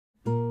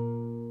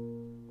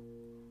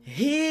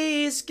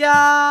He's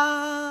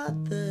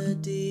got the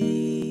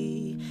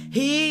D.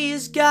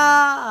 He's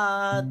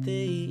got the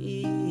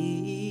E.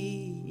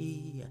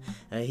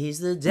 He's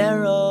the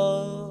Daryl.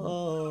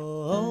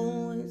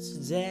 Oh, it's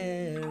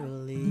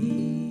Daryl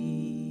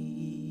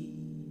Lee.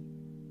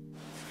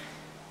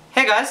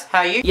 Hey guys, how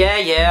are you?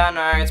 Yeah, I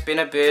know it's been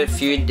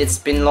it's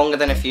been longer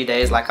than a few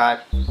days, like I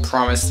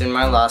promised in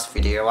my last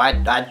video. I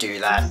do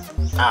that.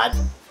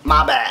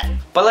 My bad.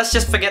 But let's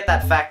just forget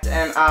that fact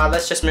and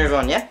let's just move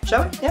on, yeah?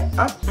 Shall we? Yeah?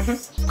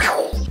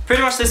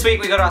 Pretty much this week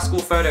we got our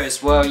school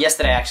photos. Well,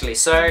 yesterday actually.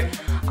 So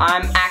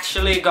I'm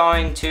actually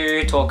going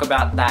to talk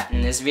about that in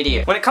this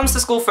video. When it comes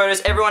to school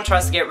photos, everyone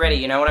tries to get ready,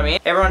 you know what I mean?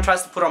 Everyone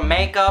tries to put on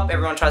makeup,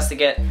 everyone tries to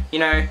get, you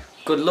know,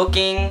 good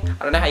looking.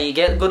 I don't know how you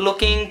get good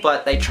looking,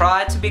 but they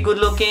try to be good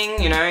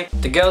looking, you know.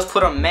 The girls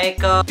put on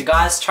makeup, the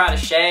guys try to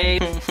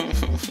shave.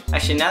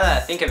 Actually, now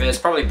that I think of it, it's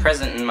probably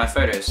present in my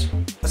photos.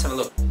 Let's have a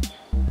look.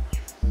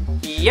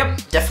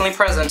 Yep, definitely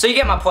present. So you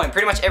get my point.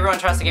 Pretty much everyone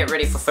tries to get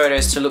ready for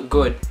photos to look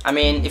good. I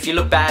mean, if you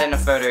look bad in a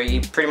photo, you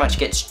pretty much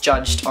get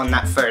judged on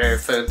that photo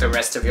for the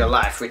rest of your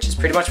life, which is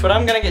pretty much what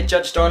I'm gonna get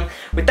judged on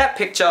with that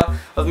picture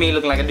of me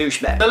looking like a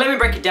douchebag. So let me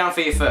break it down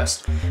for you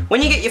first.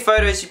 When you get your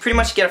photos, you pretty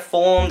much get a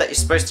form that you're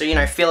supposed to, you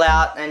know, fill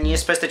out, and you're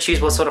supposed to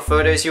choose what sort of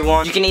photos you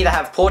want. You can either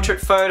have portrait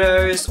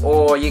photos,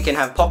 or you can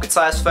have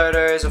pocket-sized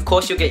photos. Of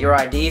course, you'll get your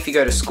ID if you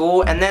go to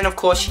school, and then of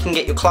course you can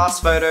get your class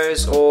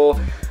photos, or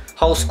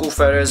whole school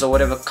photos, or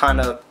whatever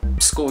kind of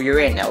school you're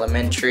in,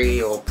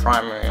 elementary or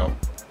primary or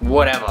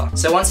whatever.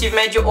 So once you've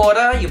made your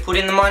order, you put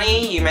in the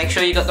money, you make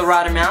sure you got the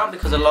right amount,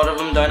 because a lot of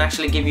them don't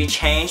actually give you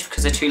change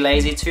because they're too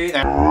lazy to.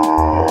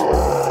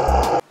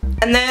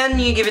 And then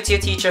you give it to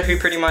your teacher, who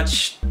pretty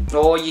much,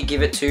 or you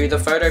give it to the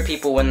photo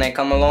people when they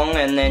come along,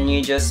 and then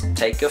you just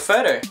take your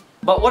photo.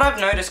 But what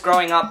I've noticed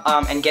growing up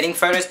and getting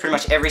photos pretty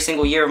much every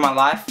single year of my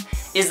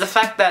life is the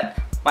fact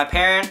that my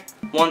parent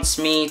wants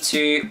me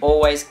to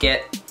always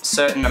get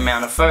certain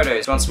amount of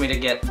photos. Wants me to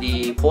get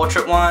the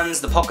portrait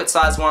ones, the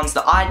pocket-sized ones,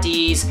 the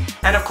IDs,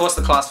 and of course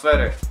the class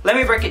photo. Let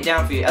me break it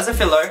down for you. As a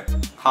philo,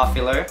 half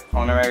philo,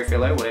 honorary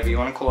philo, whatever you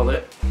want to call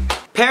it,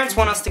 parents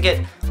want us to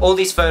get all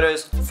these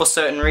photos for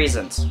certain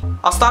reasons.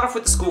 I'll start off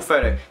with the school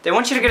photo. They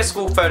want you to get a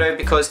school photo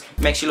because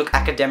it makes you look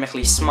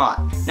academically smart.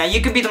 Now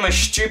you could be the most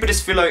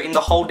stupidest philo in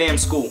the whole damn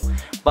school,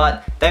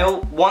 but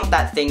they'll want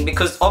that thing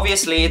because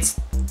obviously it's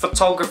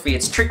photography,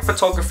 it's trick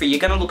photography. You're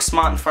gonna look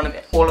smart in front of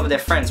all of their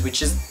friends,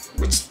 which is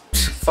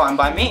fine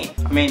by me.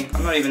 I mean,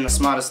 I'm not even the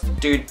smartest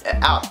dude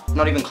out,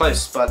 not even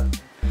close, but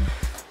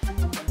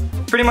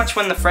pretty much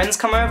when the friends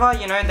come over,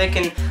 you know, they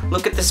can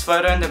look at this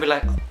photo and they'll be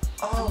like,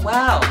 oh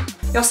wow,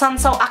 your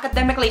son's so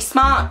academically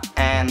smart.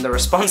 And the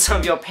response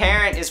of your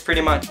parent is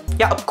pretty much,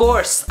 yeah, of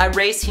course, I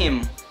raised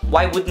him.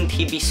 Why wouldn't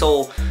he be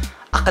so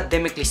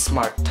academically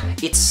smart?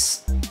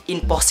 It's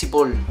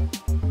impossible,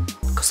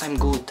 because I'm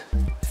good.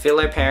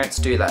 Philo parents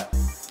do that.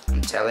 I'm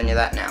telling you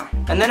that now.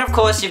 And then of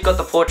course you've got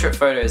the portrait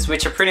photos,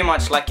 which are pretty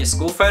much like your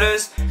school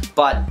photos,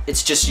 but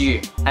it's just you.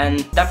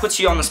 And that puts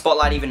you on the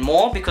spotlight even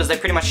more because they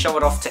pretty much show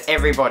it off to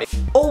everybody.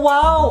 Oh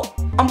wow!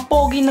 Ang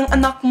pogi ng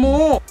anak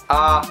mo!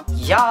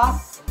 Yeah.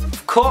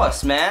 Of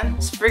course, man.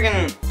 It's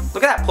friggin'...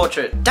 Look at that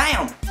portrait.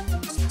 Damn!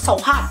 So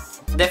hot!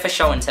 They're for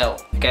show and tell,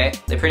 okay?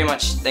 They pretty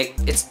much...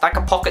 It's like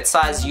a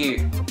pocket-sized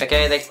you,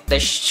 okay? They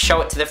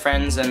show it to their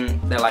friends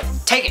and they're like,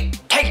 take it!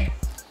 Take it!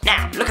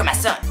 Now, look at my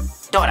son,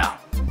 daughter,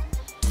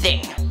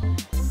 thing.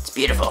 It's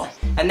beautiful.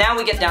 And now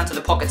we get down to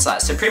the pocket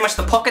size. So pretty much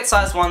the pocket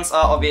size ones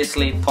are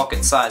obviously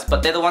pocket size,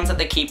 but they're the ones that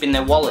they keep in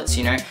their wallets,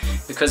 you know?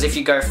 Because if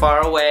you go far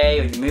away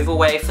or you move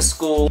away for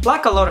school,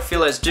 like a lot of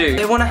philos do,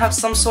 they want to have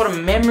some sort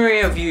of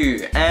memory of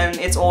you, and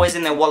it's always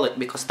in their wallet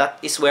because that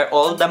is where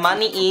all the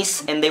money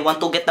is, and they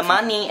want to get the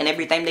money, and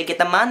every time they get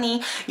the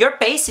money, your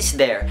face is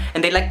there,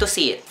 and they like to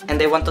see it,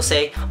 and they want to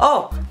say,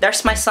 oh,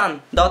 there's my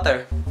son,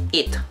 daughter,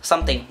 eat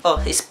something.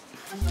 Oh,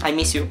 I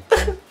miss you.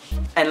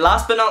 And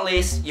last but not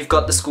least, you've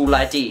got the school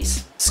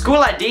IDs.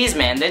 School IDs,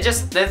 man,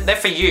 they're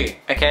for you,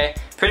 okay?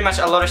 Pretty much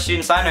a lot of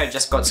students I know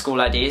just got school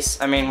IDs.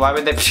 I mean, why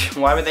would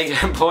they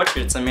get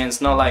portraits? I mean,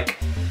 it's not like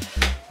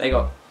they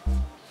got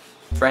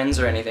friends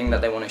or anything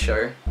that they want to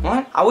show.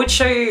 What? I would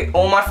show you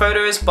all my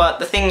photos, but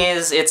the thing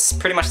is, it's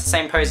pretty much the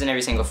same pose in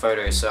every single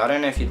photo, so I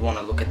don't know if you'd want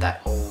to look at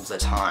that all the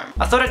time.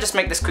 I thought I'd just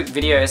make this quick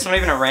video. It's not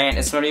even a rant,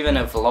 it's not even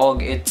a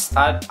vlog,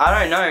 I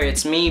don't know,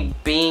 it's me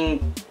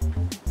being,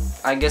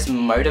 I guess,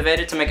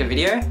 motivated to make a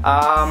video.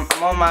 I'm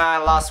on my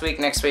last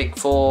week next week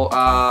for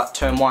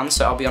term 1,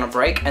 so I'll be on a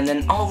break, and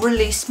then I'll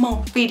release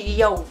more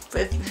video.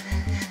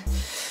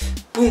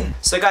 Boom.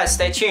 So guys,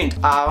 stay tuned.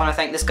 I want to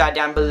thank this guy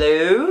down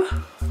below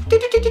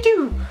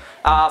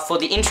for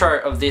the intro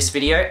of this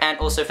video, and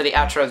also for the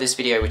outro of this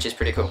video, which is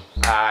pretty cool.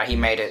 He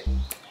made it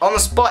on the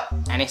spot,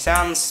 and he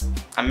sounds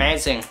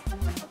amazing.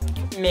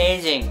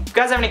 Amazing. If you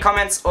guys have any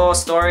comments or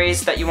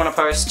stories that you want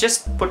to post,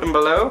 just put them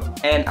below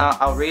and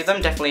I'll read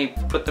them. Definitely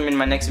put them in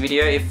my next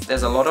video if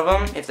there's a lot of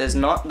them. If there's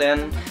not,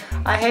 then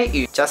I hate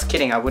you. Just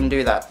kidding, I wouldn't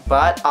do that.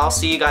 But I'll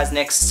see you guys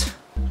next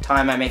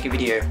time I make a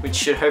video, which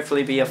should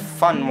hopefully be a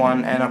fun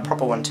one and a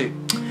proper one too.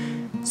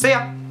 See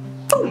ya!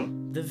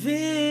 Boom! The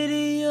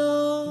video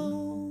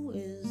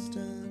is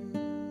done.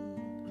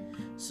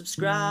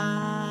 Subscribe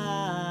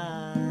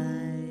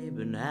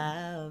and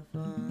have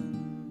fun.